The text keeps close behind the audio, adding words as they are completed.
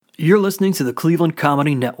You're listening to the Cleveland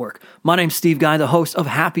Comedy Network. My name's Steve Guy, the host of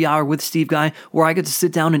Happy Hour with Steve Guy, where I get to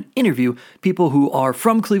sit down and interview people who are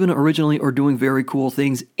from Cleveland originally or doing very cool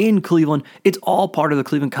things in Cleveland. It's all part of the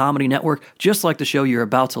Cleveland Comedy Network, just like the show you're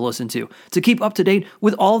about to listen to. To keep up to date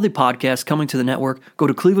with all the podcasts coming to the network, go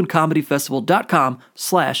to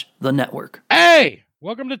clevelandcomedyfestival.com/the network. Hey,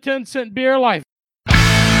 welcome to 10 Cent Beer Life.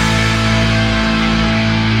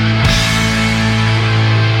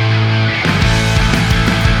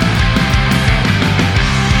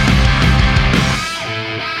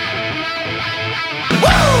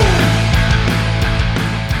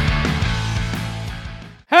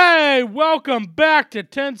 Hey, welcome back to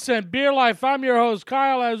 10 Cent Beer Life. I'm your host,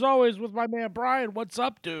 Kyle, as always, with my man, Brian. What's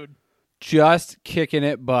up, dude? Just kicking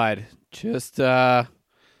it, bud. Just been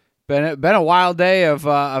a wild day of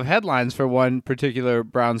headlines for one particular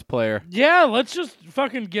Browns player. Yeah, let's just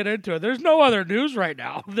fucking get into it. There's no other news right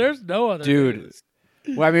now. There's no other news.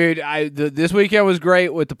 Well, I mean, this weekend was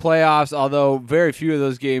great with the playoffs, although very few of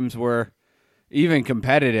those games were even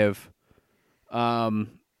competitive.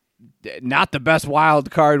 Not the best wild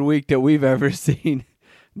card week that we've ever seen.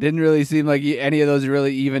 Didn't really seem like any of those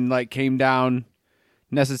really even like came down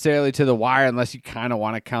necessarily to the wire, unless you kind of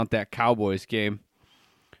want to count that Cowboys game.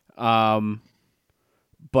 But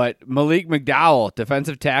Malik McDowell,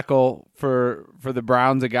 defensive tackle for the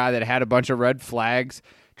Browns, a guy that had a bunch of red flags,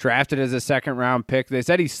 drafted as a second-round pick. They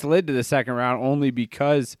said he slid to the second round only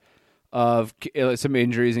because of some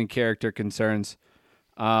injuries and character concerns.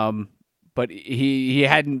 But he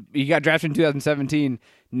got drafted in 2017,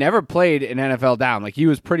 never played an NFL down. Like, he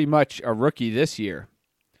was pretty much a rookie this year.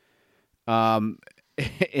 In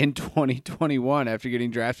 2021, after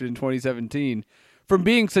getting drafted in 2017, from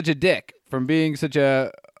being such a dick, from being such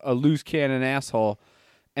a loose cannon asshole.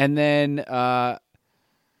 And then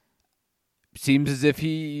seems as if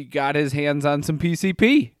he got his hands on some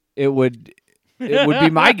PCP. It would be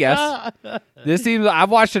my guess. This seems.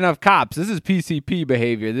 I've watched enough Cops. This is PCP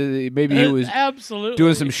behavior. Maybe he was absolutely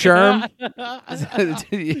doing some Sherm.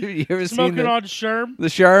 you ever smoking seen on Sherm? The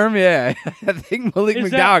Sherm, yeah. I think Malik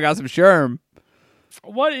McDowell got some Sherm.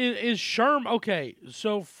 What is Sherm? Okay,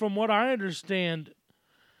 so from what I understand,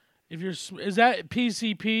 is that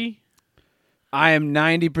PCP? I am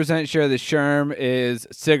 90% sure the Sherm is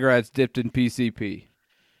cigarettes dipped in PCP.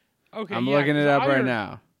 Okay, I'm looking it up right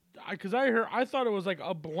now. Because I thought it was like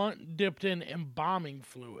a blunt dipped in embalming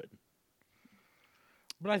fluid.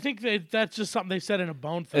 But I think that's just something they said in a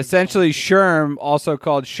bone thing. Essentially, Sherm, also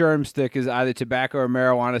called Sherm stick, is either tobacco or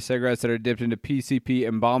marijuana cigarettes that are dipped into PCP,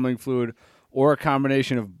 embalming fluid, or a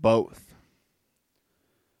combination of both.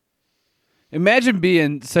 Imagine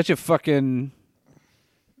being such a fucking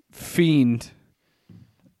fiend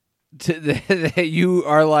that you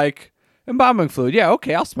are like, embalming fluid, yeah,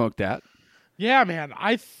 okay, I'll smoke that. Yeah, man,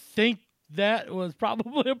 I think that was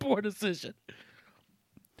probably a poor decision.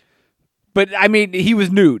 But, I mean, he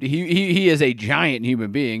was nude. He is a giant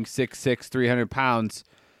human being, 6'6", 300 pounds.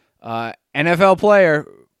 NFL player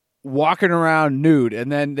walking around nude.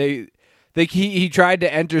 And then he tried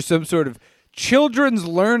to enter some sort of children's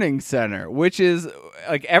learning center, which is,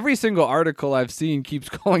 like, every single article I've seen keeps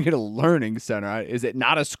calling it a learning center. Is it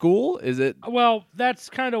not a school? Is it? Well, that's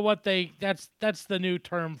kind of what that's the new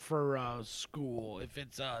term for school. If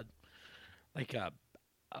it's like a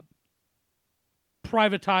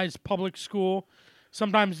privatized public school,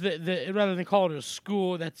 sometimes rather than call it a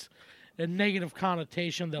school, that's a negative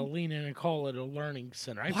connotation. They'll lean in and call it a learning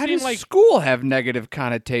center. Why does school have negative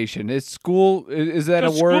connotation? Is school, is that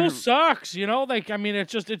a word? School sucks, Like, I mean,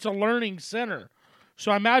 it's a learning center.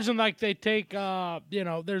 So I imagine like they take,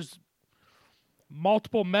 there's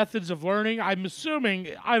multiple methods of learning. I'm assuming,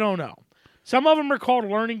 I don't know. Some of them are called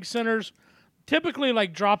learning centers. Typically,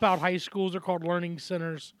 like dropout high schools are called learning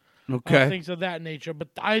centers. Okay. Things of that nature. But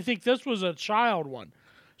I think this was a child one.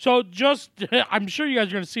 So I'm sure you guys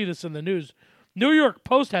are going to see this in the news. New York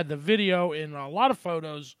Post had the video in a lot of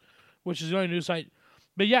photos, which is the only news site.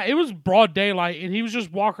 But yeah, it was broad daylight, and he was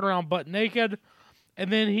just walking around butt naked.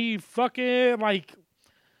 And then he fucking, like,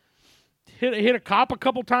 hit a cop a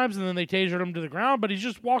couple times, and then they tasered him to the ground. But he's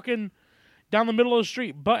just walking down the middle of the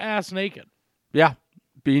street, butt-ass naked. Yeah,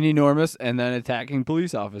 being enormous and then attacking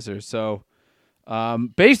police officers. So,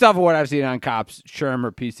 based off of what I've seen on Cops, Sherm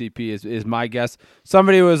or PCP is my guess.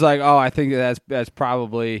 Somebody was like, "Oh, I think that's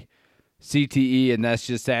probably CTE," and that's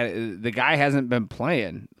just that the guy hasn't been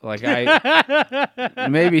playing. Like,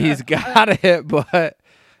 maybe he's got it, but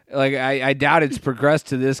like I doubt it's progressed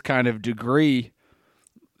to this kind of degree,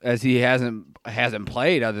 as he hasn't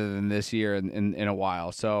played other than this year in a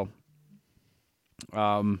while. So,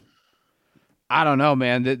 I don't know,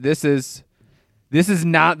 man. This is this is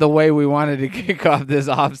not the way we wanted to kick off this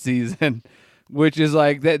offseason, which is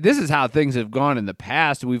like, this is how things have gone in the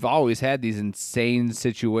past. We've always had these insane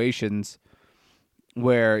situations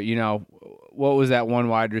where, you know, what was that one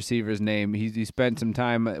wide receiver's name? He spent some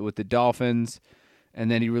time with the Dolphins,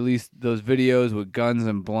 and then he released those videos with guns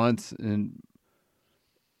and blunts, and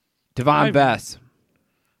Devon Bess.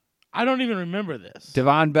 I don't even remember this.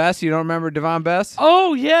 Devon Bess? You don't remember Devon Bess?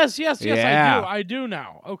 Oh, yes, Yeah. I do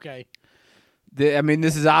now. Okay. I mean,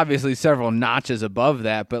 this is obviously several notches above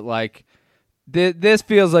that, but like, this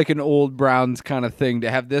feels like an old Browns kind of thing to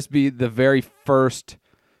have this be the very first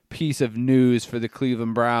piece of news for the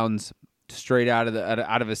Cleveland Browns straight out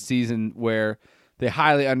of a season where they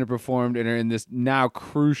highly underperformed and are in this now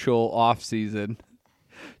crucial offseason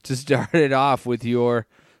to start it off with your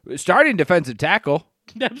starting defensive tackle.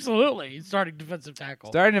 Absolutely. Starting defensive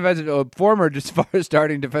tackle. Former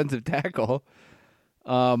starting defensive tackle.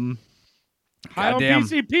 High on Goddamn.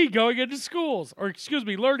 PCP going into schools, or excuse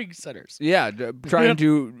me, learning centers. Yeah, trying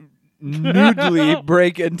to nudely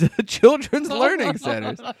break into children's learning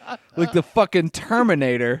centers. Like the fucking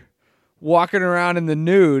Terminator walking around in the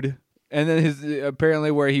nude. And then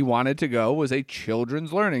apparently where he wanted to go was a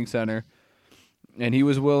children's learning center. And he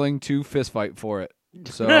was willing to fist fight for it.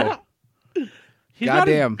 So He's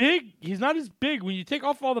goddamn. not as big. He's not as big when you take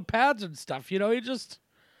off all the pads and stuff. You know,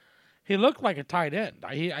 he looked like a tight end.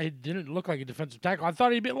 I didn't look like a defensive tackle. I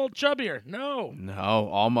thought he'd be a little chubbier. No,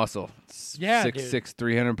 all muscle. Yeah, 6'6",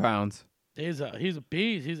 300 pounds. he's a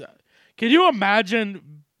beast. Can you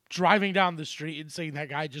imagine driving down the street and seeing that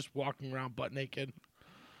guy just walking around butt naked?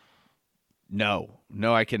 No,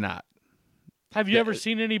 I cannot. Have you ever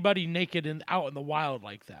seen anybody naked out in the wild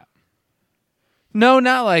like that? No,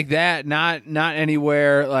 not like that. Not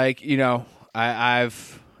anywhere. Like, you know,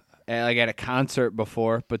 I've like at a concert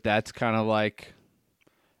before, but that's kind of like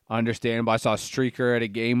understandable. I saw a streaker at a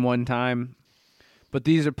game one time, but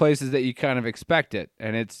these are places that you kind of expect it,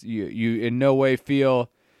 and it's you in no way feel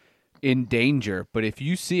in danger. But if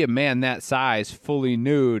you see a man that size fully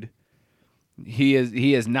nude, he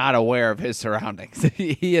is not aware of his surroundings.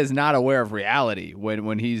 He is not aware of reality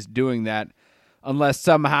when he's doing that, unless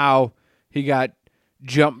somehow he got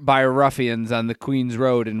jumped by ruffians on the Queens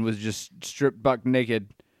Road and was just stripped buck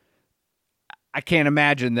naked. I can't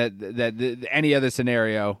imagine that any other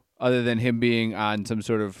scenario other than him being on some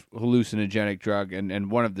sort of hallucinogenic drug and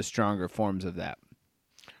one of the stronger forms of that.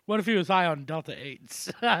 What if he was high on Delta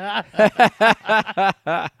 8s?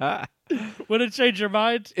 Would it change your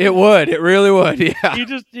mind? It would. It really would. Yeah. He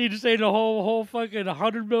just ate a whole fucking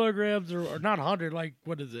 100 milligrams or not 100. Like,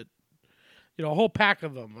 what is it? You know, a whole pack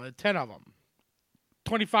of them, 10 of them.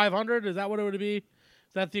 2,500. Is that what it would be? Is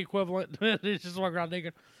that the equivalent? It's just walk around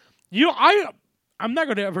naked. You know, I'm not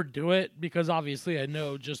going to ever do it because obviously I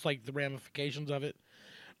know just like the ramifications of it.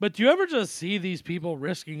 But do you ever just see these people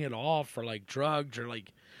risking it all for like drugs or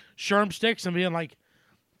like sherm sticks and being like,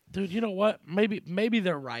 dude, you know what? Maybe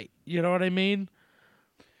they're right. You know what I mean?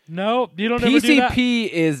 No, you don't ever do that? PCP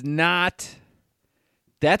is not.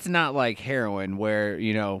 That's not like heroin where,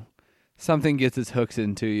 you know, something gets its hooks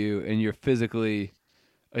into you and you're physically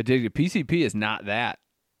addicted. PCP is not that.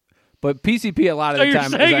 But PCP a lot of the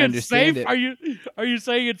time, as I understand it. Are you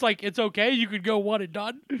saying it's like it's okay? You could go one and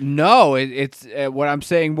done? No, it's what I'm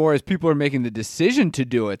saying more is people are making the decision to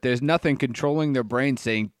do it. There's nothing controlling their brain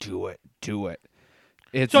saying do it. So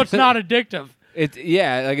it's not addictive. It's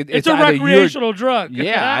it's a recreational drug.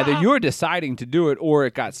 Yeah, either you're deciding to do it or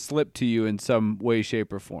it got slipped to you in some way,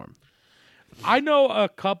 shape, or form. I know a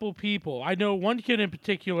couple people. I know one kid in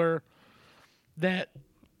particular that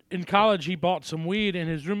in college he bought some weed, and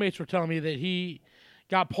his roommates were telling me that he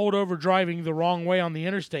got pulled over driving the wrong way on the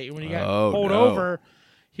interstate. When he got pulled over,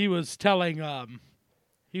 he was telling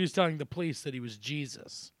the police that he was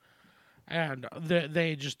Jesus, and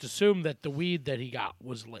they just assumed that the weed that he got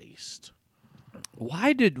was laced.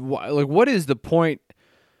 What is the point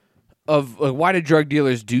of why do drug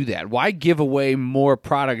dealers do that? Why give away more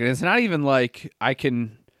product? And it's not even like I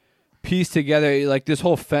can piece together like this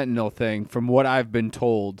whole fentanyl thing. From what I've been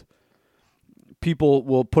told, people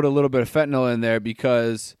will put a little bit of fentanyl in there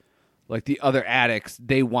because like the other addicts,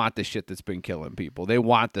 they want the shit that's been killing people. They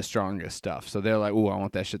want the strongest stuff. So they're like, ooh, I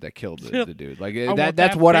want that shit that killed the dude. Like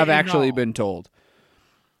that's what I've actually been told.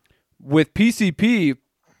 With PCP,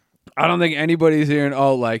 I don't think anybody's hearing,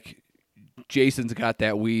 like Jason's got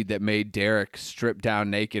that weed that made Derek strip down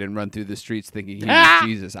naked and run through the streets thinking he was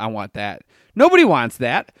Jesus. I want that. Nobody wants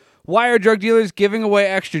that. Why are drug dealers giving away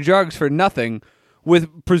extra drugs for nothing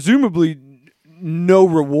with presumably no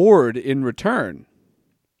reward in return?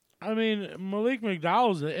 I mean, Malik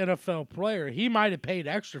McDowell's an NFL player. He might have paid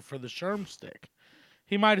extra for the sherm stick.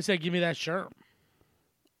 He might have said, "Give me that sherm."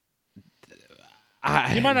 I,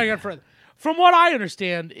 He might not get further. From what I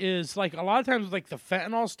understand, is like a lot of times, like the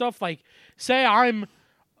fentanyl stuff. Like, say I'm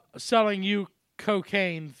selling you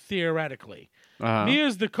cocaine theoretically. Me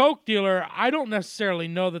as the coke dealer, I don't necessarily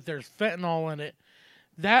know that there's fentanyl in it.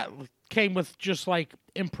 That came with just like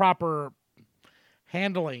improper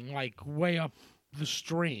handling, like way up the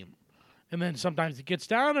stream, and then sometimes it gets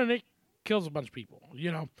down and it kills a bunch of people.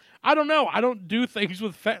 You know, I don't know. I don't do things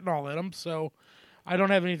with fentanyl in them, so I don't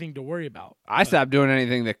have anything to worry about. I stopped doing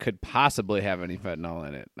anything that could possibly have any fentanyl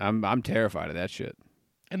in it. I'm terrified of that shit.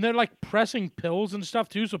 And they're like pressing pills and stuff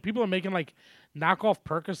too, so people are making like knockoff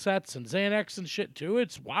Percocets and Xanax and shit too.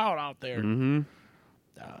 It's wild out there. Mm-hmm.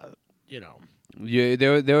 You know.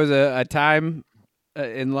 There was a time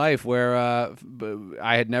in life where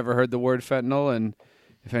I had never heard the word fentanyl, and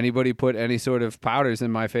if anybody put any sort of powders in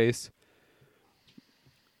my face,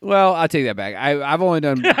 well, I'll take that back. I've only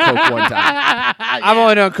done coke one time. I've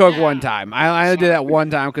only done coke one time. I only did that one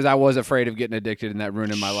time because I was afraid of getting addicted and that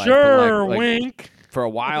ruining my life. Sure, But wink. For a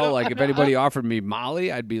while, like if anybody offered me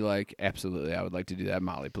Molly, I'd be like, absolutely, I would like to do that.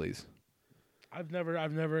 Molly, please. I've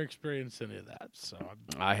never experienced any of that, so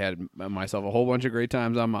I had myself a whole bunch of great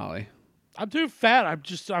times on Molly. I'm too fat.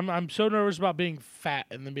 I'm so nervous about being fat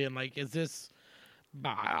and then being like, is this?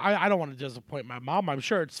 I don't want to disappoint my mom. I'm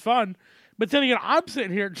sure it's fun, but then again, I'm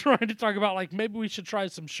sitting here trying to talk about like maybe we should try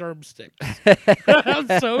some sherm sticks. I'm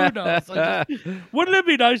so nuts. Wouldn't it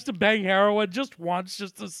be nice to bang heroin just once,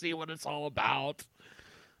 just to see what it's all about?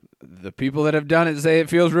 The people that have done it say it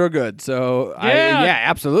feels real good. So yeah,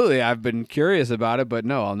 absolutely. I've been curious about it, but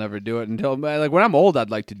no, I'll never do it until like when I'm old.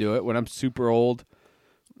 I'd like to do it. When I'm super old,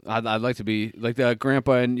 I'd like to be like the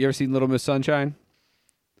grandpa. And you ever seen Little Miss Sunshine?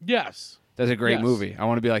 Yes, that's a great Yes. movie. I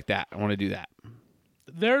want to be like that. I want to do that.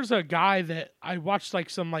 There's a guy that I watched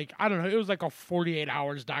like some like I don't know. It was like a 48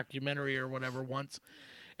 hours documentary or whatever once,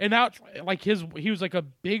 and now like he was like a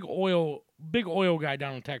big oil guy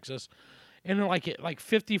down in Texas. And then, like, at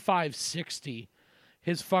 55, 60,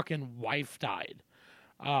 his fucking wife died.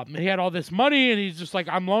 And he had all this money, and he's just like,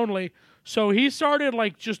 I'm lonely. So he started,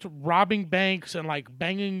 like, just robbing banks and, like,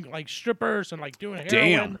 banging, like, strippers and, like, doing heroin.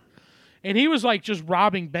 Damn. And he was, like, just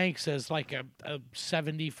robbing banks as, like, a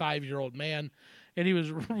 75-year-old man. And he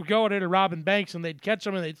was going in and robbing banks, and they'd catch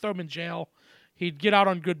him, and they'd throw him in jail. He'd get out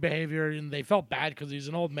on good behavior, and they felt bad because he's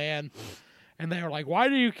an old man. And they were like, why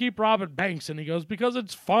do you keep robbing banks? And he goes, because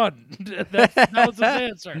it's fun. That was his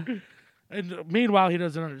answer. And meanwhile, he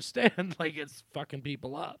doesn't understand, like, it's fucking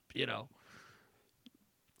people up, you know?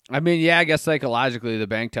 I mean, yeah, I guess psychologically the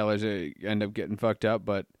bank tellers end up getting fucked up,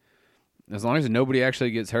 but as long as nobody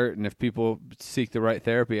actually gets hurt and if people seek the right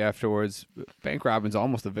therapy afterwards, bank robbing's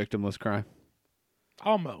almost a victimless crime.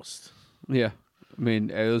 Almost. Yeah. I mean,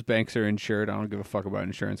 those banks are insured. I don't give a fuck about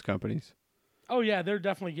insurance companies. Oh, yeah, they're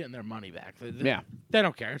definitely getting their money back. Yeah. They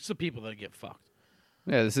don't care. It's the people that get fucked.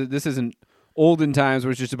 Yeah, this isn't olden times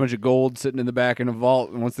where it's just a bunch of gold sitting in the back in a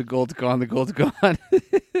vault, and once the gold's gone, the gold's gone.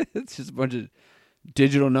 It's just a bunch of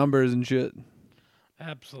digital numbers and shit.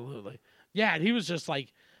 Absolutely. Yeah, and he was just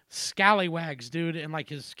like scallywags, dude, and like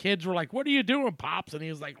his kids were like, what are you doing, Pops? And he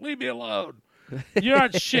was like, leave me alone. You're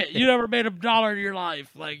not shit. You never made $1 in your life.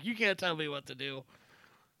 Like, you can't tell me what to do.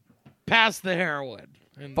 Pass the heroin.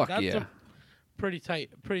 And Fuck that's yeah. a pretty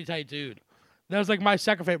tight dude. That was like my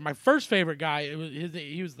second favorite. My first favorite guy,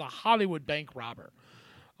 he was the Hollywood bank robber.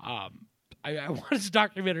 I watched a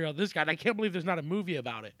documentary on this guy, and I can't believe there's not a movie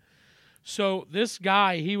about it. So this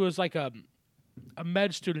guy, he was like a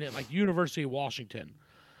med student at like University of Washington,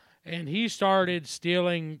 and he started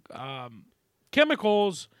stealing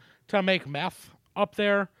chemicals to make meth up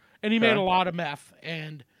there, and he made a lot of meth.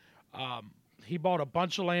 And he bought a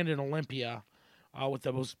bunch of land in Olympia with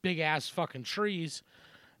those big ass fucking trees,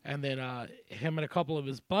 and then him and a couple of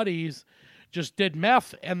his buddies just did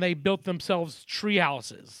meth, and they built themselves tree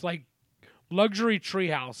houses, like luxury tree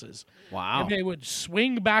houses. Wow. And they would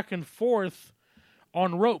swing back and forth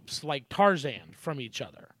on ropes like Tarzan from each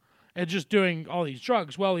other and just doing all these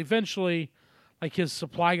drugs. Well, eventually, like his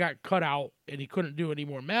supply got cut out and he couldn't do any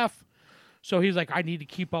more meth. So he's like, I need to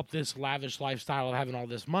keep up this lavish lifestyle of having all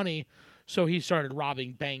this money. So he started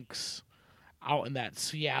robbing banks out in that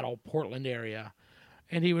Seattle, Portland area.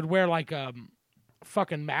 And he would wear like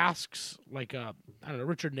fucking masks, like I don't know,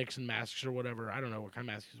 Richard Nixon masks or whatever. I don't know what kind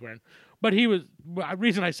of mask he's wearing. But the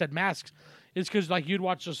reason I said masks is because like you'd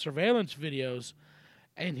watch the surveillance videos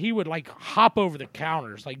and he would like hop over the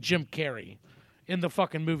counters like Jim Carrey in the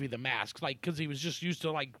fucking movie The Mask, like because he was just used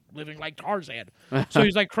to like living like Tarzan. So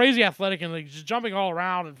he's like crazy athletic and like just jumping all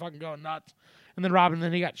around and fucking going nuts. And then robbing,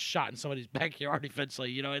 then he got shot in somebody's backyard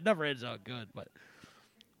eventually. You know, it never ends out good, but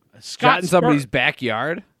Shot in somebody's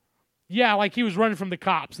backyard? Yeah, like he was running from the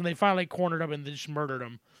cops, and they finally cornered him and they just murdered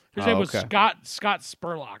him. His name was Scott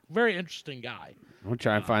Spurlock. Very interesting guy. I'm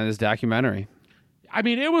trying to find this documentary. I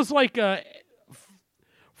mean, it was like a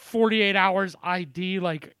 48 hours ID,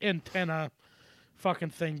 like antenna fucking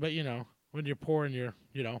thing. But, when you're poor and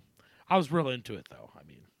I was real into it, though. I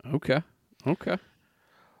mean. Okay.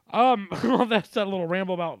 Well, that's that little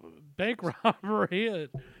ramble about bank robbery.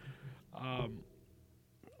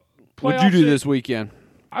 What'd you do this weekend?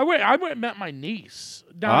 I went and met my niece.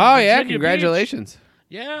 Down Oh, in yeah. Virginia Congratulations. Beach.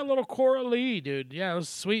 Yeah, little Cora Lee, dude. Yeah, it was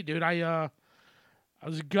sweet, dude. I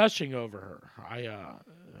was gushing over her.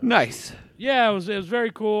 Nice. Yeah, it was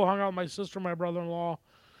very cool. Hung out with my sister, my brother-in-law,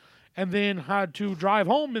 and then had to drive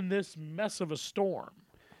home in this mess of a storm.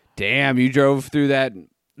 Damn, you drove through that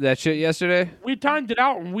shit yesterday? We timed it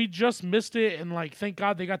out, and we just missed it, and, thank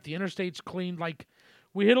God they got the interstates cleaned.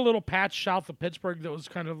 We hit a little patch south of Pittsburgh that was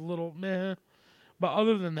kind of a little meh. But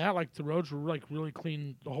other than that, the roads were, really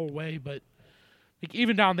clean the whole way. But,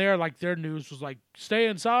 even down there, their news was stay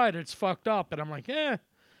inside, it's fucked up. And I'm like,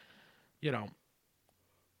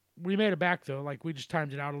 we made it back, though. We just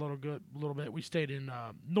timed it out a little bit. We stayed in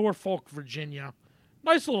Norfolk, Virginia.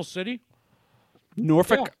 Nice little city.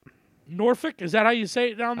 Norfolk? Yeah. Norfolk? Is that how you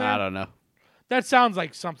say it down there? I don't know. That sounds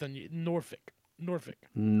like something. Norfolk.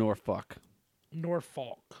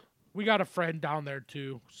 We got a friend down there,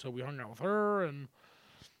 too, so we hung out with her. And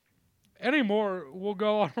anymore, we'll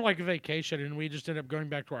go on, a vacation, and we just end up going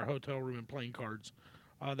back to our hotel room and playing cards.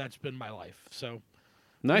 That's been my life, so...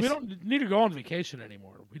 Nice. We don't need to go on vacation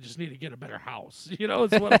anymore. We just need to get a better house.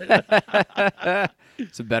 It's what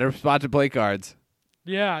it's a better spot to play cards.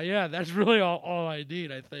 Yeah, that's really all I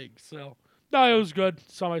need, I think. So, no, it was good.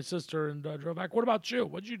 Saw my sister and drove back. What about you?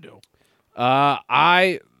 What'd you do?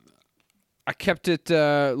 I kept it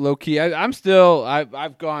low key.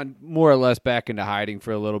 I've gone more or less back into hiding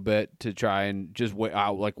for a little bit to try and just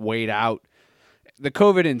wait out the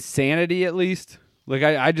COVID insanity at least.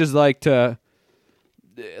 I just like to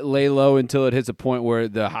lay low until it hits a point where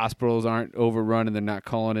the hospitals aren't overrun and they're not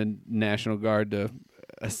calling in National Guard to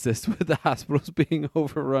assist with the hospitals being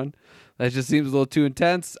overrun. That just seems a little too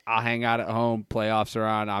intense. I'll hang out at home. Playoffs are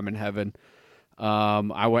on. I'm in heaven.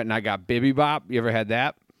 I went and I got Bibi Bop. You ever had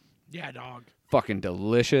that? Yeah, dog. Fucking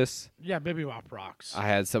delicious. Yeah, Bibi Bop rocks. I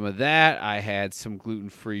had some of that. I had some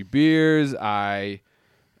gluten-free beers. I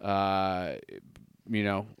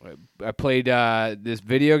played this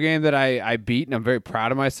video game that I beat, and I'm very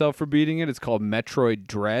proud of myself for beating it. It's called Metroid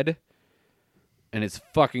Dread, and it's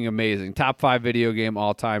fucking amazing. Top 5 video game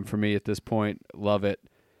all time for me at this point. Love it.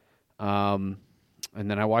 And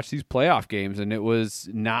then I watched these playoff games, and it was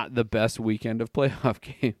not the best weekend of playoff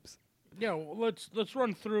games. Yeah, well, let's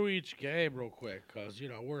run through each game real quick because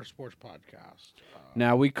we're a sports podcast.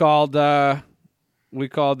 Now we called the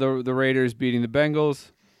Raiders beating the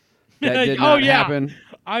Bengals. That did not happen.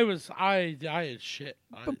 I had shit.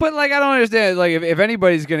 But I don't understand. If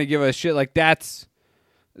anybody's gonna give us shit, that's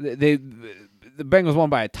the Bengals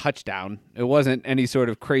won by a touchdown. It wasn't any sort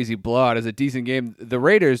of crazy blowout. It was a decent game. The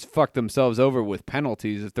Raiders fucked themselves over with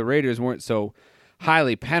penalties. If the Raiders weren't so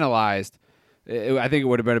highly penalized, I think it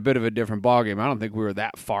would have been a bit of a different ballgame. I don't think we were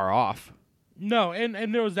that far off. No,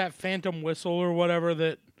 and there was that phantom whistle or whatever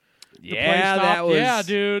that. Yeah, that was. Yeah,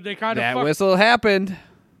 dude, they kind of. That whistle happened.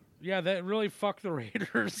 Yeah, that really fucked the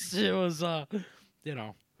Raiders. It was,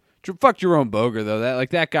 Fuck Jerome Boger though.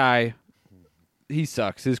 That guy, he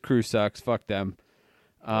sucks. His crew sucks. Fuck them.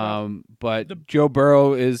 But Joe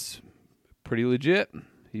Burrow is pretty legit.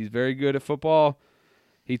 He's very good at football.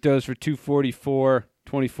 He throws for 244,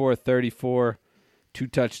 24-34, 2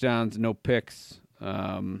 touchdowns, no picks.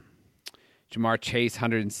 Jamar Chase,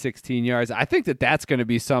 116 yards. I think that's going to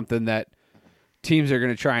be something that teams are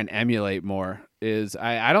going to try and emulate more.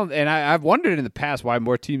 I've wondered in the past why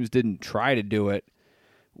more teams didn't try to do it.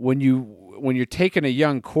 When you're taking a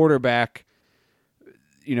young quarterback,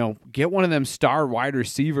 get one of them star wide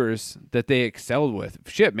receivers that they excelled with.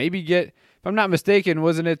 Shit, maybe if I'm not mistaken,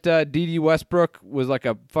 wasn't it D.D. Westbrook was like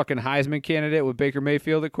a fucking Heisman candidate with Baker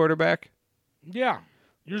Mayfield at quarterback? Yeah.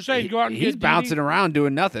 You're saying go out and he's get bouncing around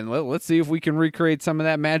doing nothing. Let's see if we can recreate some of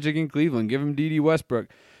that magic in Cleveland. Give him D.D. Westbrook.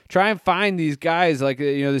 Try and find these guys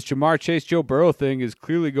this Jamar Chase, Joe Burrow thing is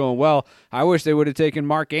clearly going well. I wish they would have taken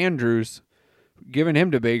Mark Andrews, given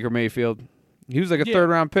him to Baker Mayfield. He was like a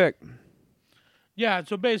 3rd-round pick. Yeah,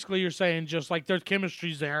 so basically you're saying just there's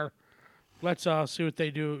chemistry's there. Let's see what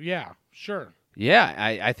they do. Yeah, sure. Yeah,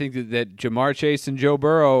 I think that Jamar Chase and Joe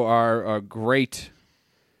Burrow are great.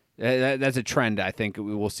 That's a trend I think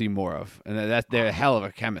we will see more of. And they're a hell of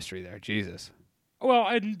a chemistry there. Jesus. Well,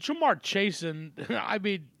 and Jamar Chase,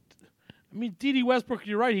 I mean, D.D. Westbrook,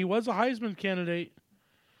 you're right. He was a Heisman candidate.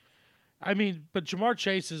 I mean, but Jamar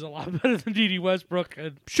Chase is a lot better than D.D. Westbrook.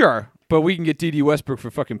 And Sure, but we can get D.D. Westbrook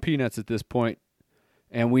for fucking peanuts at this point,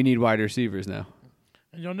 and we need wide receivers now.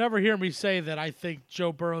 And you'll never hear me say that I think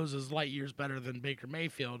Joe Burrows is light years better than Baker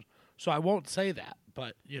Mayfield, so I won't say that.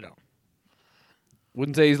 But,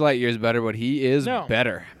 Wouldn't say he's light years better, but he is No.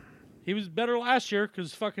 better. he was better last year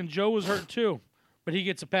because fucking Joe was hurt too. But he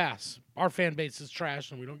gets a pass. Our fan base is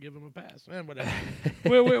trash, and we don't give him a pass. Whatever.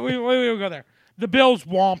 we go there. The Bills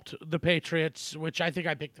whomped the Patriots, which I think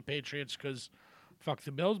I picked the Patriots because fuck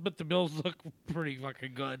the Bills, but the Bills look pretty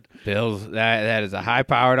fucking good. Bills, that is a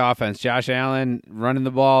high-powered offense. Josh Allen running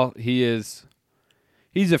the ball, he's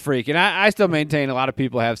a freak. And I still maintain, a lot of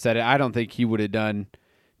people have said it, I don't think he would have done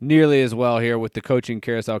nearly as well here with the coaching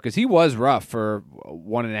carousel because he was rough for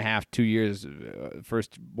 1.5, 2 years,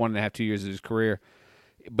 first 1.5, 2 years of his career.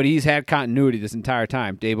 But he's had continuity this entire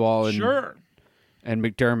time, Daboll and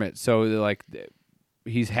McDermott. So, like,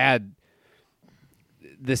 he's had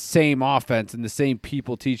the same offense and the same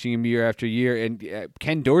people teaching him year after year. And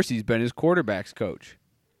Ken Dorsey's been his quarterback's coach.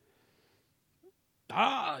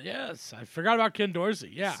 Ah, yes. I forgot about Ken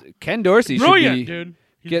Dorsey. Yeah. Ken Dorsey Brilliant, should be dude.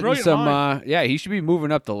 He's getting brilliant some. mind. He should be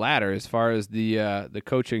moving up the ladder as far as the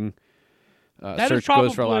coaching That search is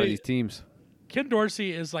goes for a lot of probably- these teams. Ken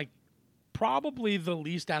Dorsey is like probably the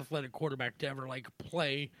least athletic quarterback to ever like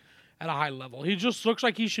play at a high level. He just looks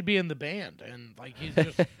like he should be in the band, and like he's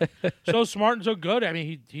just so smart and so good. I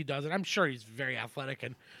mean, he does it. I'm sure he's very athletic,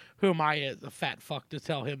 and who am I, the fat fuck, to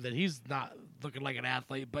tell him that he's not looking like an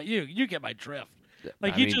athlete? But you get my drift.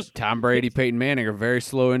 Like Tom Brady, Peyton Manning are very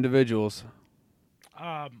slow individuals.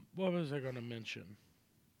 What was I going to mention?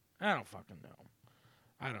 I don't fucking know.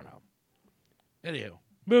 I don't know. Anywho,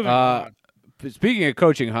 moving on. Speaking of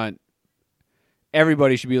coaching hunt,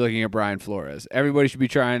 everybody should be looking at Brian Flores. Everybody should be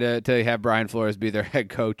trying to have Brian Flores be their head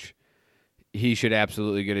coach. He should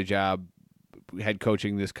absolutely get a job head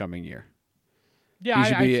coaching this coming year. Yeah, he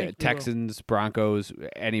should I be think we will. Texans, Broncos,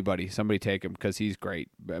 anybody. Somebody take him because he's great.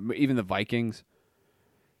 Even the Vikings.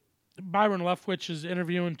 Byron Leftwich is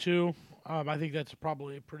interviewing too. I think that's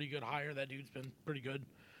probably a pretty good hire. That dude's been pretty good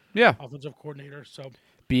Yeah. offensive coordinator. So,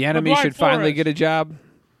 Bieniemy Brian should finally Flores- get a job.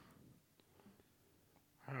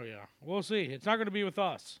 oh yeah, we'll see. It's not going to be with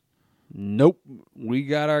us. Nope. We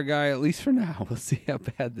got our guy at least for now. We'll see how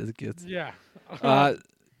bad this gets. Yeah,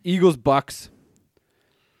 Eagles, Bucks.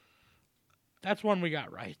 that's one we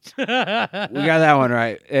got right. We got that one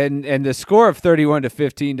right. And the score of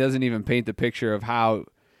 31-15 doesn't even paint the picture of how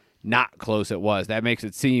not close it was. That makes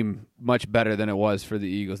it seem much better than it was for the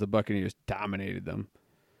Eagles. The Buccaneers dominated them.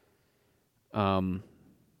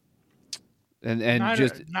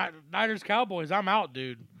 Niners Cowboys. I'm out,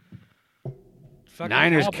 dude. Fucking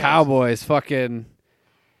Niners Cowboys fucking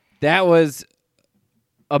that was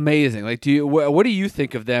amazing. Like what do you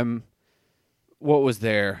think of them? What was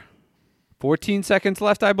there? 14 seconds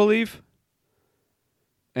left, I believe.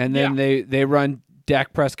 And then they run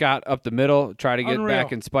Dak Prescott up the middle, try to get Unreal.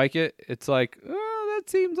 back and spike it. It's like, that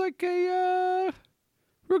seems like a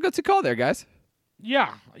real gutsy call there, guys.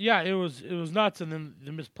 Yeah, it was nuts, and then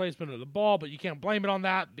the misplacement of the ball, but you can't blame it on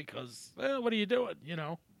that because what are you doing? You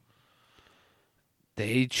know.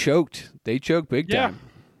 They choked. They choked big time.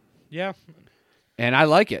 Yeah. And I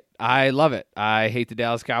like it. I love it. I hate the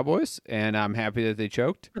Dallas Cowboys, and I'm happy that they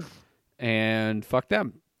choked. And fuck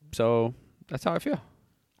them. So that's how I feel.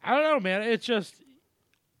 I don't know, man. It's just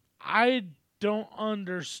I don't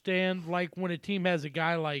understand like when a team has a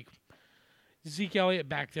guy like Zeke Elliott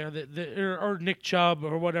back there or Nick Chubb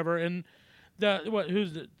or whatever, and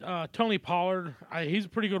Tony Pollard. He's a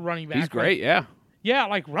pretty good running back. He's great, yeah. Yeah,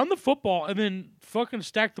 like run the football and then fucking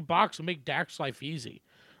stack the box and make Dak's life easy.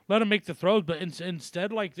 Let him make the throws, but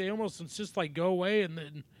instead, like they almost insist like go away and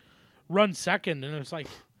then run second, and it's like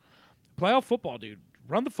playoff football, dude.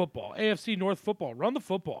 Run the football. AFC North football. Run the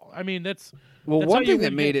football. I mean, that's Well, how one you thing that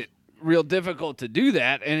win made games. it real difficult to do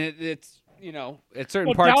that, and it's at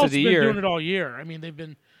certain parts Dallas of the been year. doing it all year. I mean, they've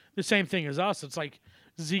been the same thing as us. It's like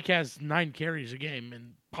Zeke has 9 carries a game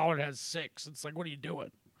and Pollard has 6. It's like, what are you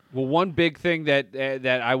doing? Well, one big thing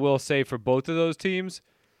that I will say for both of those teams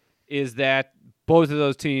is that both of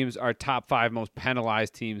those teams are top 5 most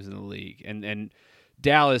penalized teams in the league, and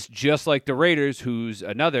Dallas, just like the Raiders, who's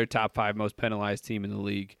another top 5 most penalized team in the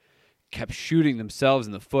league, kept shooting themselves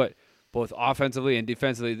in the foot, both offensively and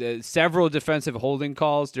defensively. Several defensive holding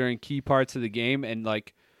calls during key parts of the game, and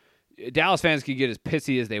like Dallas fans can get as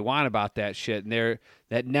pissy as they want about that shit. And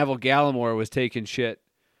that Neville Gallimore was taking shit,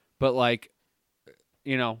 but like,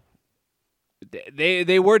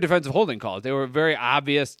 they were defensive holding calls. They were very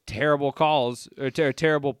obvious, terrible calls or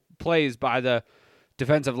terrible plays by the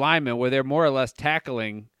defensive linemen where they're more or less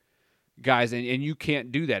tackling guys, and you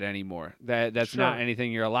can't do that anymore. That's not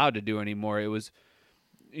anything you're allowed to do anymore. It was,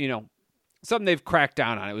 something they've cracked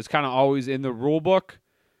down on. It was kind of always in the rule book,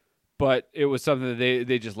 but it was something that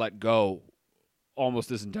they just let go almost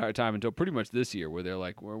this entire time until pretty much this year, where they're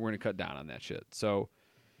like, we're going to cut down on that shit. So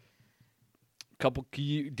a couple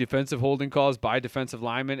key defensive holding calls by defensive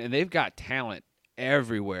linemen, and they've got talent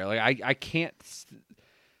everywhere. Like I can't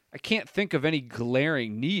think of any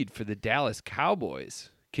glaring need for the Dallas Cowboys.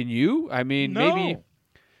 Can you? I mean, No.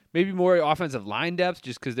 maybe more offensive line depth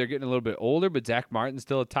just because they're getting a little bit older, but Zach Martin's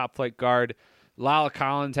still a top-flight guard. Lyle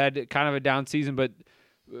Collins had kind of a down season, but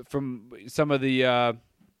from some of the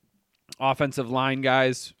offensive line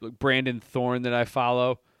guys, like Brandon Thorne that I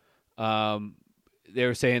follow, they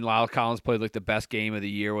were saying Lyle Collins played like the best game of the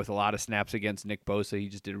year with a lot of snaps against Nick Bosa. He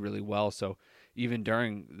just did really well, so even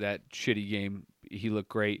during that shitty game, he looked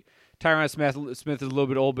great. Tyron Smith is a little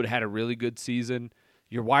bit old, but had a really good season.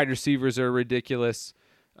 Your wide receivers are ridiculous.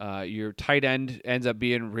 Your tight end ends up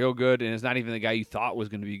being real good, and it's not even the guy you thought was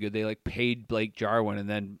going to be good. They paid Blake Jarwin and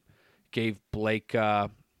then gave Blake.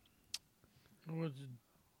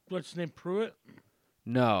 What's his name? Pruitt?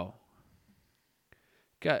 No.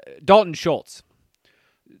 Dalton Schultz.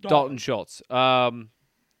 Dalton Schultz.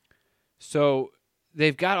 So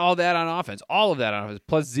they've got all that on offense. All of that on offense.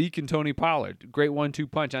 Plus Zeke and Tony Pollard. Great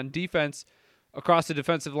 1-2 punch. On defense, across the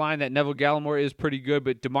defensive line, that Neville Gallimore is pretty good,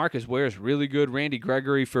 but DeMarcus Ware is really good. Randy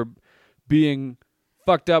Gregory for being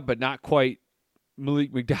fucked up, but not quite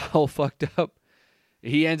Malik McDowell fucked up.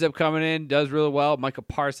 He ends up coming in, does really well. Micah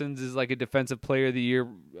Parsons is like a Defensive Player of the Year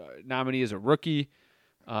nominee as a rookie.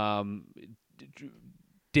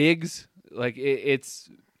 Diggs, it's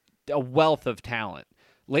a wealth of talent.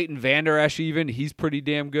 Leighton Vander Esch, even, he's pretty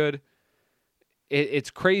damn good. It's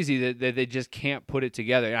crazy that they just can't put it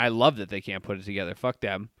together. And I love that they can't put it together. Fuck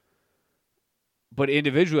them. But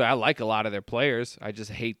individually, I like a lot of their players. I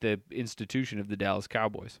just hate the institution of the Dallas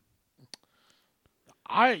Cowboys.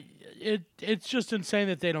 It's just insane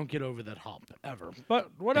that they don't get over that hump ever.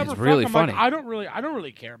 But whatever. It's really funny. I don't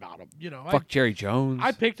really care about them. Fuck Jerry Jones.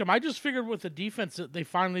 I picked them. I just figured with the defense that they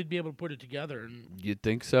finally'd be able to put it together. And you'd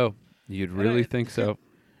think so. You'd really think so.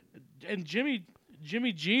 And Jimmy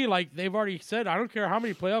G, like they've already said, I don't care how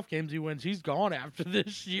many playoff games he wins, he's gone after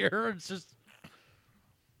this year. It's just,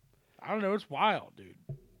 I don't know. It's wild, dude.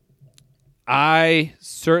 I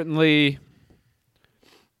certainly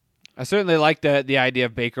like the idea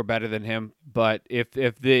of Baker better than him, but if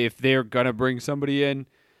they're gonna bring somebody in,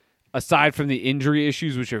 aside from the injury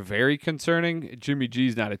issues, which are very concerning, Jimmy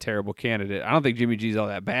G's not a terrible candidate. I don't think Jimmy G's all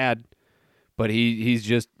that bad, but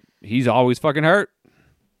he's always fucking hurt.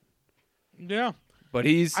 Yeah, but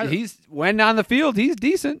he's when on the field, he's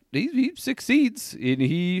decent. He succeeds, and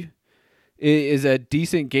he is a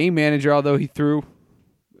decent game manager. Although he threw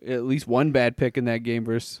at least one bad pick in that game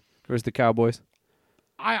versus the Cowboys.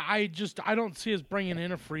 I don't see us bringing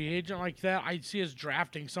in a free agent like that. I see us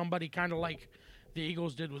drafting somebody kind of like the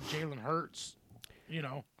Eagles did with Jalen Hurts.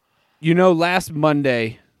 Last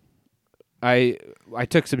Monday, I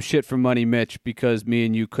took some shit from Money Mitch because me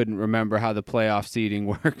and you couldn't remember how the playoff seeding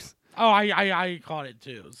works. Oh, I caught it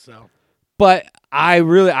too. So, but I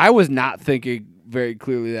was not thinking very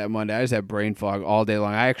clearly that Monday. I just had brain fog all day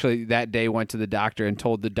long. I actually that day went to the doctor and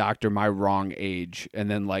told the doctor my wrong age, and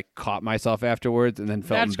then caught myself afterwards, and then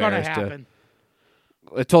felt embarrassed. That's gonna happen.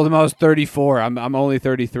 I told him I was 34. I'm only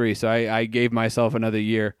 33, so I gave myself another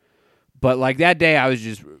year. But that day, I was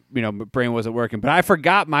just my brain wasn't working. But I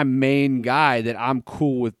forgot my main guy that I'm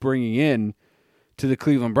cool with bringing in to the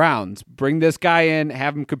Cleveland Browns. Bring this guy in,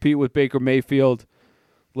 have him compete with Baker Mayfield.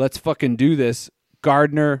 Let's fucking do this.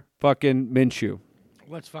 Gardner fucking Minshew.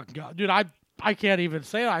 Let's fucking go. Dude, I can't even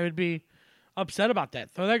say it. I would be upset about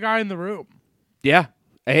that. Throw that guy in the room. Yeah.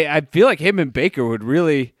 I feel like him and Baker would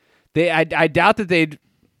really... I doubt that they'd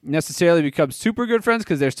necessarily become super good friends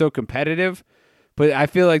because they're so competitive, but I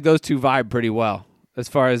feel like those two vibe pretty well as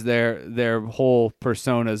far as their whole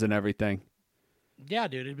personas and everything. Yeah,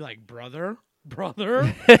 dude. It'd be like, brother.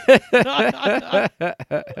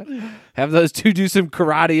 Have those two do some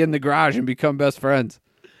karate in the garage and become best friends.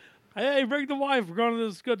 Hey, bring the wife. We're going to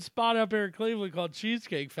this good spot up here in Cleveland called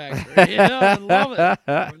Cheesecake Factory. I love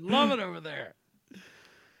it. Love it over there.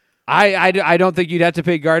 I don't think you'd have to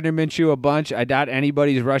pay Gardner Minshew a bunch. I doubt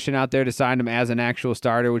anybody's rushing out there to sign him as an actual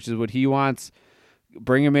starter, which is what he wants.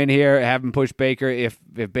 Bring him in here, have him push Baker. If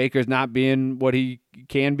Baker's not being what he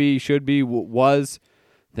can be, should be, was,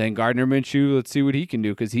 then Gardner Minshew, let's see what he can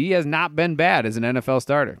do, because he has not been bad as an NFL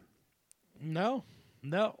starter. No.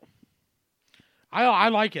 I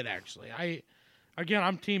like it actually.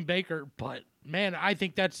 I'm Team Baker, but man, I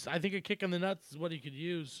think a kick in the nuts is what he could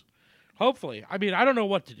use. Hopefully, I mean, I don't know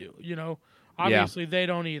what to do. Obviously they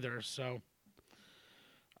don't either. So,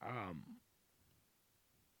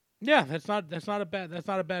 yeah, that's not a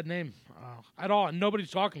bad name at all. And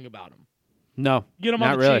nobody's talking about him. No, Get him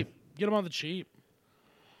not on the really. cheap. Get him on the cheap.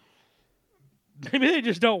 Maybe they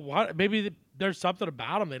just don't want. Maybe there's something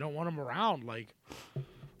about him they don't want him around. Like,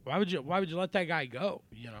 why would you let that guy go?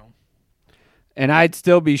 And I'd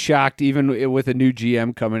still be shocked even with a new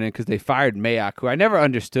GM coming in because they fired Mayock, who I never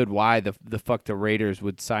understood why the fuck the Raiders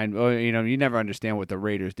would sign. You never understand what the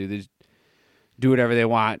Raiders do. They just do whatever they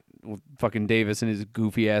want with fucking Davis and his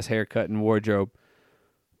goofy ass haircut and wardrobe.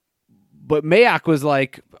 But Mayock was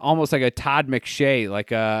like almost like a Todd McShay.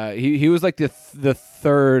 Like he was like the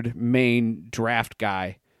third main draft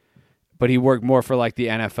guy, but he worked more for like the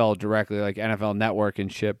NFL directly, like NFL Network and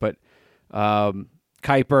shit. But Kuiper,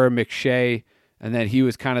 McShay. And then he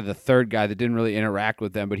was kind of the third guy that didn't really interact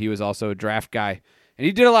with them, but he was also a draft guy. And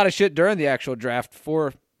he did a lot of shit during the actual draft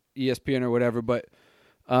for ESPN or whatever, but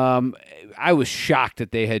I was shocked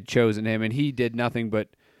that they had chosen him, and he did nothing but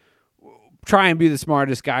try and be the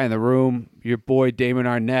smartest guy in the room. Your boy Damon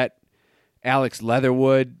Arnett, Alex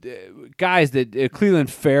Leatherwood, guys that Cleveland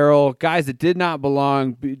Farrell, guys that did not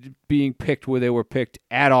belong being picked where they were picked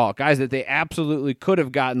at all, guys that they absolutely could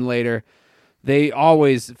have gotten later. They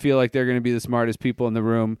always feel like they're going to be the smartest people in the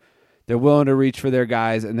room. They're willing to reach for their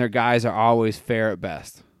guys, and their guys are always fair at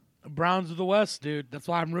best. Browns of the West, dude. That's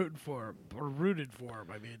why I'm rooted for them.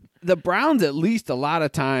 I mean, the Browns, at least a lot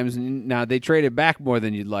of times, now they traded back more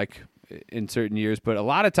than you'd like in certain years, but a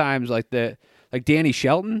lot of times, like Danny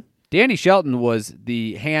Shelton. Danny Shelton was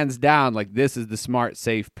the hands down, like, this is the smart,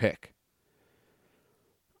 safe pick.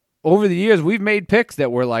 Over the years, we've made picks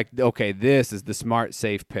that were like, okay, this is the smart,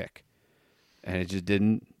 safe pick. And it just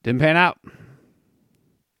didn't pan out.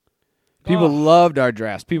 People loved our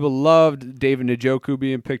drafts. People loved David Njoku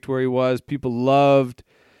being picked where he was. People loved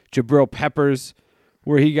Jabril Peppers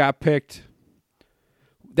where he got picked.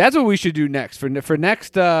 That's what we should do next. For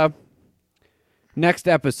next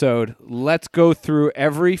episode, let's go through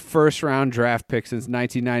every first-round draft pick since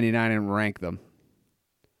 1999 and rank them.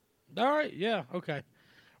 All right, yeah, okay.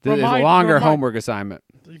 There's a longer homework assignment.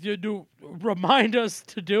 You do remind us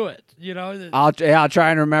to do it. I'll try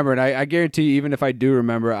and remember it. I guarantee you, even if I do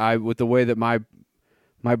remember, with the way that my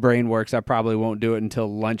brain works, I probably won't do it until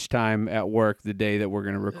lunchtime at work the day that we're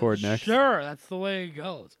going to record next. Sure, that's the way it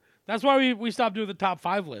goes. That's why we stopped doing the top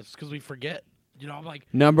 5 lists, because we forget. I'm like,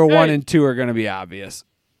 number 1 and 2 are going to be obvious.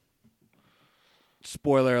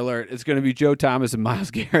 Spoiler alert: it's going to be Joe Thomas and Myles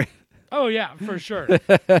Garrett. Oh yeah, for sure.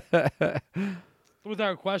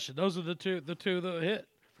 Without question, those are the two that hit.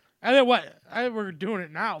 And then what? We're doing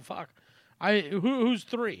it now. Fuck. Who's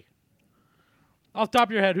 3? Off the top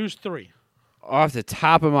of your head, who's 3? Off the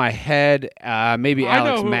top of my head, maybe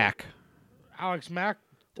Alex Mack. Alex Mack?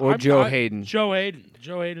 Or Joe Hayden. Joe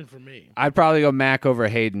Hayden for me. I'd probably go Mack over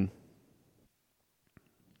Hayden.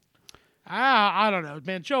 I don't know,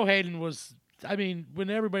 man. Joe Hayden was, I mean,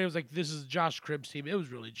 when everybody was like, this is Josh Cribb's team, it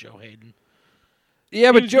was really Joe Hayden.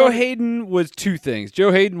 Yeah, but Joe Hayden was 2 things.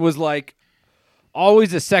 Joe Hayden was like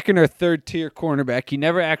always a second or third tier cornerback. He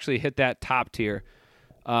never actually hit that top tier.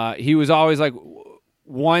 He was always like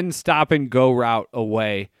one stop and go route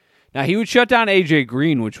away. Now, he would shut down A.J.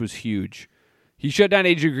 Green, which was huge. He shut down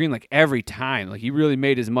A.J. Green like every time. Like, he really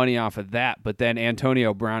made his money off of that, but then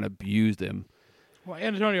Antonio Brown abused him. Well,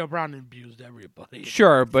 Antonio Brown abused everybody.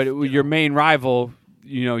 Sure, but your main rival,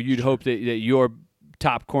 you'd hope that your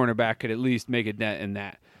top cornerback could at least make a dent in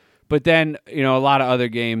that. But then, a lot of other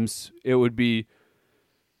games, it would be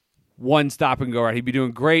one stop and go route. He'd be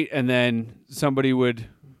doing great, and then somebody would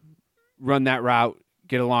run that route,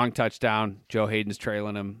 get a long touchdown. Joe Hayden's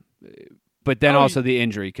trailing him. But then also the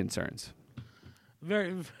injury concerns.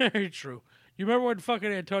 Very, very true. You remember when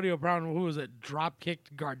fucking Antonio Brown, who was it, drop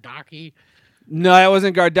kicked Gardaki? No, that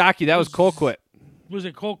wasn't Gardaki. That was Colquitt. Was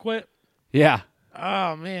it Colquitt? Yeah.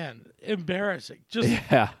 Oh man, embarrassing. Just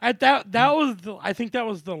yeah. At that was I think that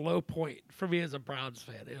was the low point for me as a Browns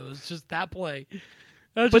fan. It was just that play.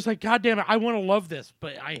 I was just like, God damn it, I want to love this,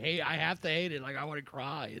 but I have to hate it. Like, I want to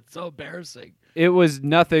cry. It's so embarrassing. It was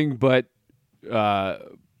nothing but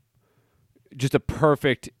just a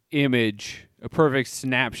perfect image, a perfect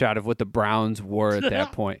snapshot of what the Browns were at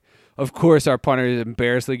that point. Of course, our punter is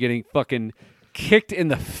embarrassingly getting fucking kicked in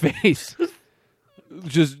the face.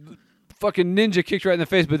 Just fucking ninja kicked right in the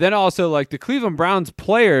face. But then also, like, the Cleveland Browns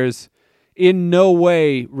players in no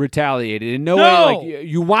way retaliated. In no way, like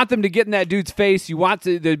you want them to get in that dude's face. You want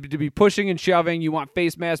to be pushing and shoving. You want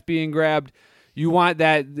face masks being grabbed. You want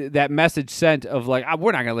that message sent of like,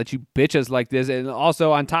 we're not gonna let you bitch us like this. And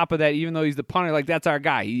also on top of that, even though he's the punter, like that's our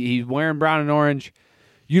guy. He's wearing brown and orange.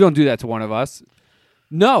 You don't do that to one of us.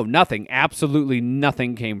 No, nothing. Absolutely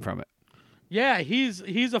nothing came from it. Yeah, he's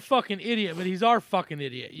a fucking idiot, but he's our fucking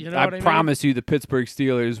idiot. You know what I mean? I promise you, the Pittsburgh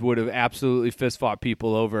Steelers would have absolutely fist fought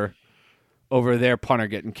people over their punter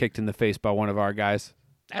getting kicked in the face by one of our guys.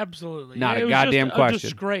 Absolutely. Not a goddamn just question. A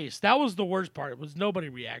disgrace. That was the worst part. Was nobody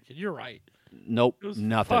reacted. You're right. Nope. It was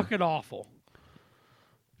nothing. Fucking awful.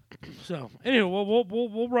 So anyway,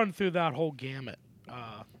 we'll run through that whole gamut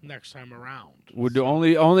next time around. We'll do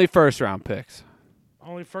only first round picks.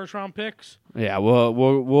 Only first round picks. Yeah,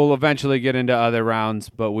 we'll eventually get into other rounds,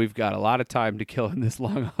 but we've got a lot of time to kill in this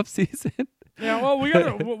long off season. Yeah, well,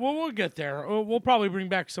 we'll get there. We'll probably bring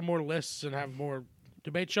back some more lists and have more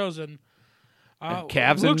debate shows and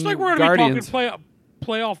Cavs looks and like we're Guardians. Be talking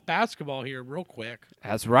playoff basketball here real quick.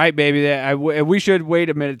 That's right, baby. We should wait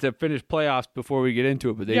a minute to finish playoffs before we get into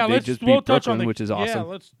it, but they just beat Brooklyn, which is awesome.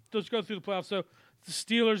 Yeah, let's go through the playoffs. So the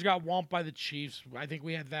Steelers got whomped by the Chiefs. I think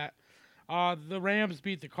we had that. The Rams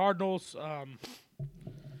beat the Cardinals.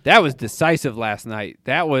 That was decisive last night.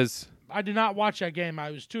 I did not watch that game. I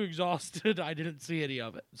was too exhausted. I didn't see any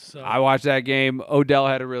of it. So I watched that game. Odell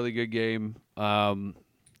had a really good game.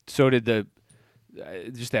 So did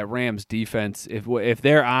just that Rams defense. If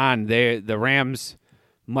they're on, the Rams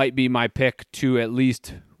might be my pick to at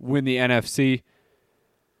least win the NFC.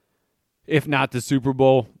 If not the Super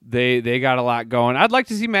Bowl, they got a lot going. I'd like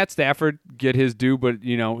to see Matt Stafford get his due, but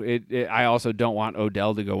I also don't want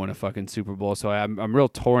Odell to go win a fucking Super Bowl. So I'm real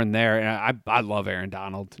torn there. And I love Aaron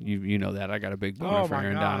Donald. You know that. I got a big boner for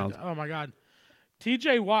Aaron Donald. Oh my God.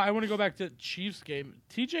 TJ Watt, I want to go back to the Chiefs game.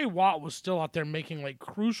 TJ Watt was still out there making like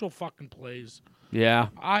crucial fucking plays. Yeah.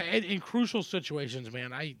 In crucial situations,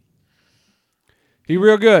 man. He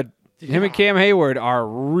real good. Him and Cam Hayward are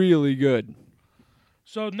really good.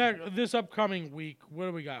 So this upcoming week, what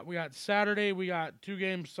do we got? We got Saturday, we got 2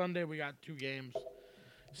 games. Sunday, we got 2 games.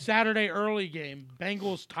 Saturday early game,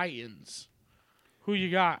 Bengals Titans. Who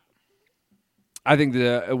you got? I think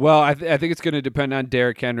I think it's going to depend on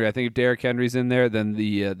Derrick Henry. I think if Derrick Henry's in there, then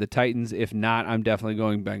the Titans. If not, I'm definitely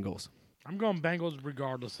going Bengals. I'm going Bengals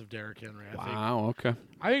regardless of Derrick Henry. Okay.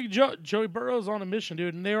 I think Joey Burrow's on a mission,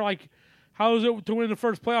 dude. And they were like, "How is it to win the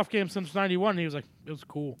first playoff game since '91?" And he was like, "It was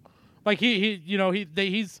cool." Like he's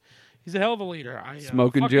a hell of a leader.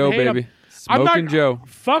 Smoking Joe, baby. Him. Smoking Joe.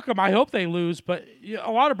 Fuck them. I hope they lose, but a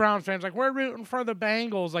lot of Browns fans like we're rooting for the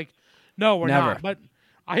Bengals. Like, no, we're Never. not. But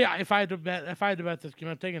if I had to bet this game,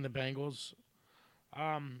 I'm taking the Bengals.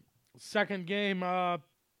 Second game,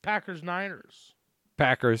 Packers Niners.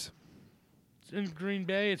 Packers. It's in Green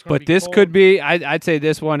Bay. It's but this cold. could be. I'd say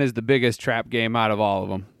this one is the biggest trap game out of all of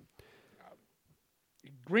them.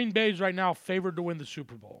 Green Bay's right now favored to win the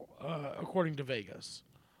Super Bowl, according to Vegas.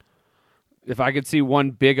 If I could see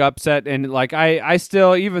one big upset, and like I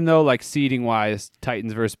still, even though like seeding wise,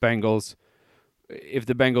 Titans versus Bengals, if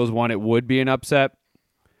the Bengals won, it would be an upset.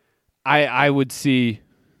 I would see.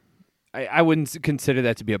 I wouldn't consider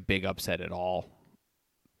that to be a big upset at all.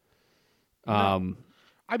 No.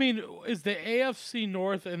 I mean, is the AFC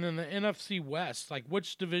North and then the NFC West, like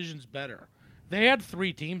which division's better? They had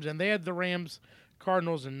 3 teams, and they had the Rams,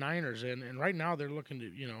 Cardinals, and Niners, and right now they're looking to,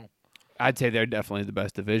 I'd say they're definitely the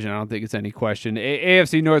best division. I don't think it's any question.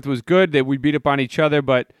 AFC North was good. We beat up on each other,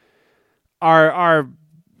 but the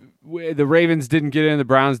Ravens didn't get in, the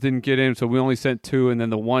Browns didn't get in, so we only sent 2, and then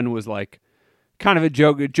the one was like kind of a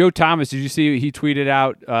joke. Joe Thomas, did you see he tweeted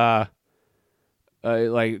out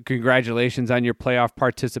like congratulations on your playoff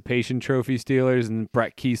participation trophy, Steelers, and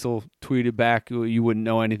Brett Kiesel tweeted back, you wouldn't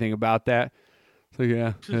know anything about that. So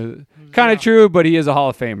yeah, kind of true, but he is a Hall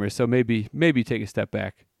of Famer, so maybe take a step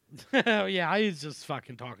back. Yeah, he's just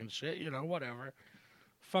fucking talking shit, whatever.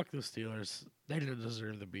 Fuck the Steelers. They didn't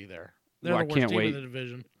deserve to be there. They're the worst team in the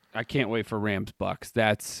division. I can't wait for Rams Bucks.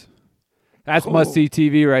 That's must-see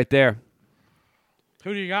TV right there.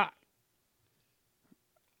 Who do you got?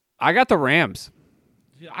 I got the Rams.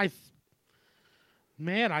 I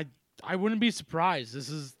wouldn't be surprised.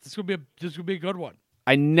 This would be a good one.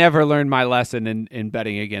 I never learned my lesson in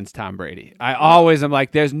betting against Tom Brady. I always am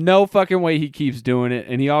like, there's no fucking way he keeps doing it,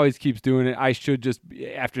 and he always keeps doing it. I should just,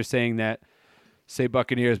 after saying that, say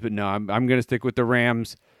Buccaneers, but no, I'm going to stick with the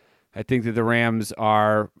Rams. I think that the Rams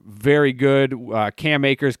are very good. Cam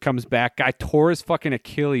Akers comes back. Guy tore his fucking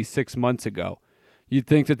Achilles 6 months ago. You'd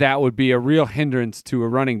think that would be a real hindrance to a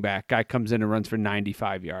running back. Guy comes in and runs for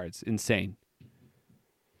 95 yards. Insane.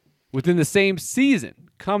 within the same season,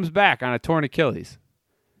 comes back on a torn Achilles.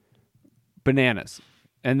 Bananas.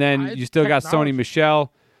 And then you still got Sony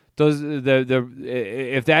Michel. Those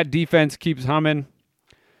if that defense keeps humming,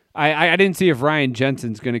 I didn't see if Ryan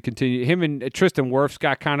Jensen's going to continue. Him and Tristan Wirfs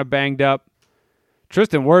got kind of banged up.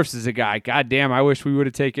 Tristan Wirfs is a guy. God damn, I wish we would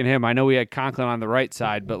have taken him. I know we had Conklin on the right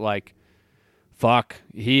side, but like, fuck,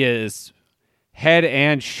 he is head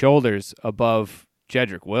and shoulders above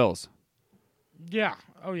Jedrick Wills. Yeah.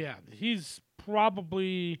 Oh yeah. He's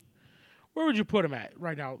probably, where would you put him at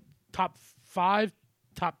right now? Top 5,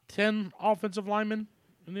 top 10 offensive linemen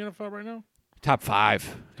in the NFL right now? Top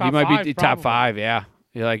 5. Top He might five, be probably. top 5, yeah.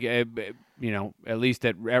 You're like, at least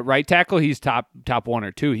at right tackle, he's top 1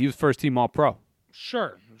 or 2. He was first team All-Pro.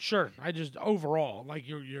 Sure. I just overall, like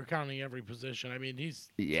you're counting every position. I mean,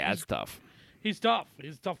 It's tough. he's tough.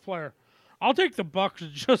 He's a tough player. I'll take the Bucks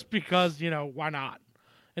just because, why not?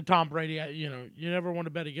 And Tom Brady, you never want to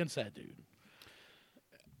bet against that dude.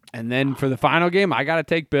 And then for the final game, I got to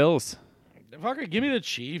take Bills. Fuck it, give me the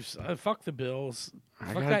Chiefs. Fuck the Bills. I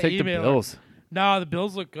Fuck got to that take the emailer. Bills. No, the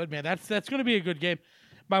Bills look good, man. That's going to be a good game.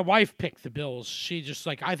 My wife picked the Bills. She just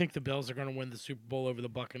I think the Bills are going to win the Super Bowl over the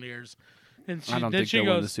Buccaneers. And I don't think they'll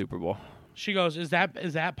win the Super Bowl. She goes, is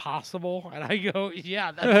that possible? And I go,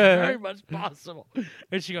 yeah, that's very much possible.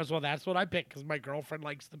 And she goes, well, that's what I picked because my girlfriend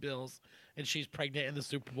likes the Bills, and she's pregnant, and the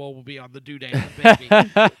Super Bowl will be on the due date of the baby.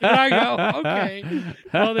 And I go, okay.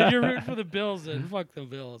 Well, then you're rooting for the Bills, and fuck the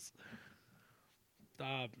Bills.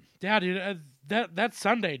 Yeah, dude, that's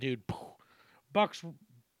Sunday, dude. Bucks,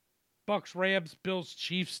 Rams, Bills,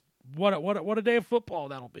 Chiefs. What a day of football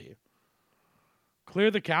that'll be. Clear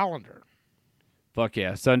the calendar. Fuck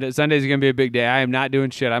yeah. Sunday's going to be a big day. I am not doing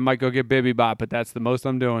shit. I might go get Bibby Bop, but that's the most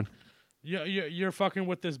I'm doing. You're fucking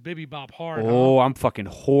with this Bibby Bop hard. Oh, huh? I'm fucking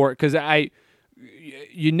whore. Because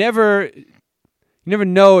you never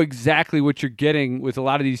know exactly what you're getting with a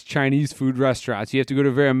lot of these Chinese food restaurants. You have to go to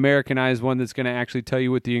a very Americanized one that's going to actually tell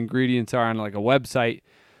you what the ingredients are on like a website.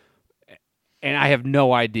 And I have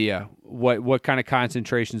no idea what kind of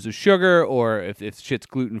concentrations of sugar or if shit's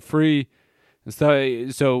gluten-free. And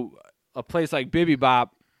so a place like Bibby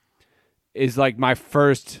Bop is like my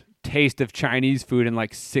first taste of Chinese food in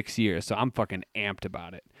like 6 years. So I'm fucking amped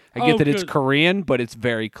about it. I get that it's Korean, but it's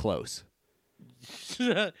very close.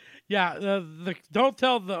 Yeah, don't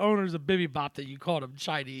tell the owners of Bibby Bop that you called them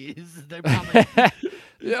Chinese. They probably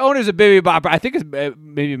The owners of Bibby Bop, I think it's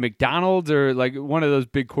maybe McDonald's or like one of those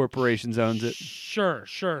big corporations owns it.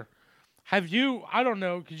 Sure. Have you? I don't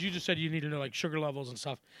know because you just said you need to know like sugar levels and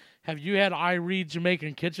stuff. Have you had Irie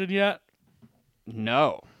Jamaican Kitchen yet?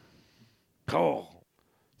 No. Cool.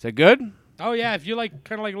 Is that good? Oh yeah, if you like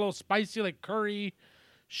kind of like a little spicy, like curry,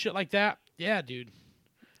 shit like that. Yeah, dude.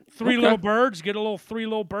 Three little birds, get a little 3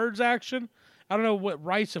 little birds action. I don't know if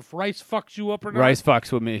rice fucks you up or not. Rice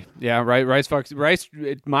fucks with me. Yeah, right. Rice fucks. Rice.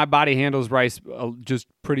 My body handles rice just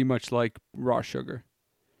pretty much like raw sugar.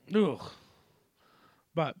 Ugh.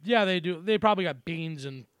 But yeah, they do. They probably got beans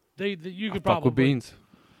and you could probably fuck with beans.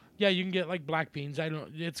 Yeah, you can get like black beans.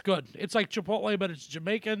 It's good. It's like Chipotle, but it's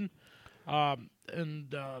Jamaican.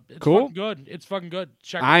 It's cool. fucking good. It's fucking good.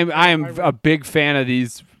 I'm a big fan of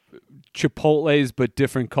these Chipotles, but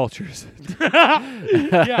different cultures.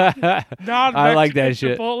 Yeah, I like that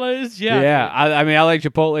shit. Chipotles, yeah. Yeah. I mean, I like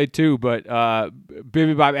Chipotle too, but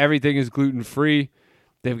Bibby Bop, everything is gluten free.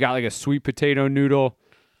 They've got like a sweet potato noodle,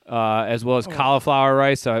 as well as cauliflower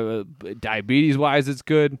rice. So diabetes wise, it's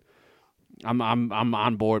good. I'm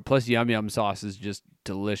on board. Plus, Yum Yum sauce is just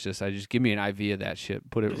delicious. I just give me an IV of that shit.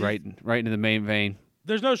 Put it right into the main vein.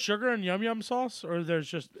 There's no sugar in Yum Yum sauce, or there's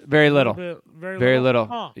just very little. Very little.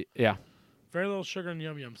 Huh. Yeah. Very little sugar in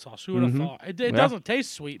Yum Yum sauce. Who would have thought? It doesn't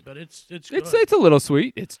taste sweet, but it's good. It's a little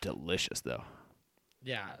sweet. It's delicious though.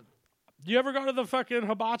 Yeah. Do you ever go to the fucking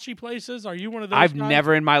hibachi places? Are you one of those? I've guys?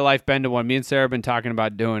 never in my life been to one. Me and Sarah have been talking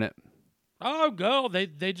about doing it. Oh, go!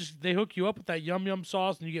 They hook you up with that Yum Yum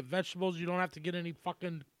sauce, and you get vegetables. You don't have to get any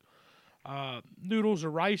fucking noodles or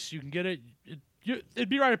rice. You can get it. It'd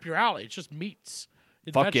be right up your alley. It's just meats.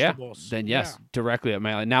 It's Fuck vegetables. Yeah. Then yes, directly at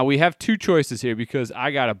my alley. Now we have 2 choices here because I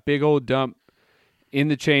got a big old dump in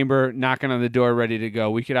the chamber, knocking on the door, ready to go.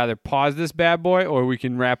 We could either pause this bad boy or we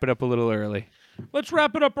can wrap it up a little early. Let's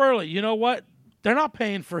wrap it up early. You know what? They're not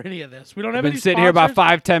paying for any of this. We don't have I've any been sitting here about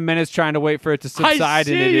sponsors. 5-10 minutes trying to wait for it to subside,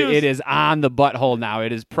 and it is on the butthole now.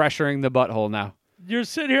 It is pressuring the butthole now. You're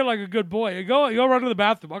sitting here like a good boy. Go run to the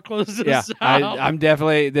bathroom. I'll close this Yeah, out. I'm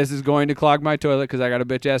definitely. This is going to clog my toilet because I got a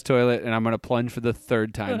bitch ass toilet, and I'm going to plunge for the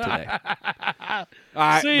 3rd time today. All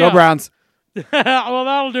right, See go ya. Browns. Well,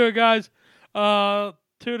 that'll do it, guys.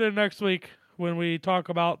 Tune in next week when we talk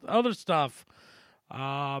about other stuff.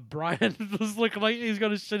 Brian was looking like he's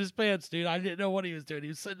going to shit his pants, dude. I didn't know what he was doing. He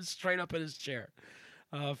was sitting straight up in his chair.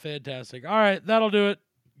 Fantastic. All right, that'll do it.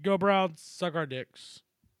 Go Browns. Suck our dicks.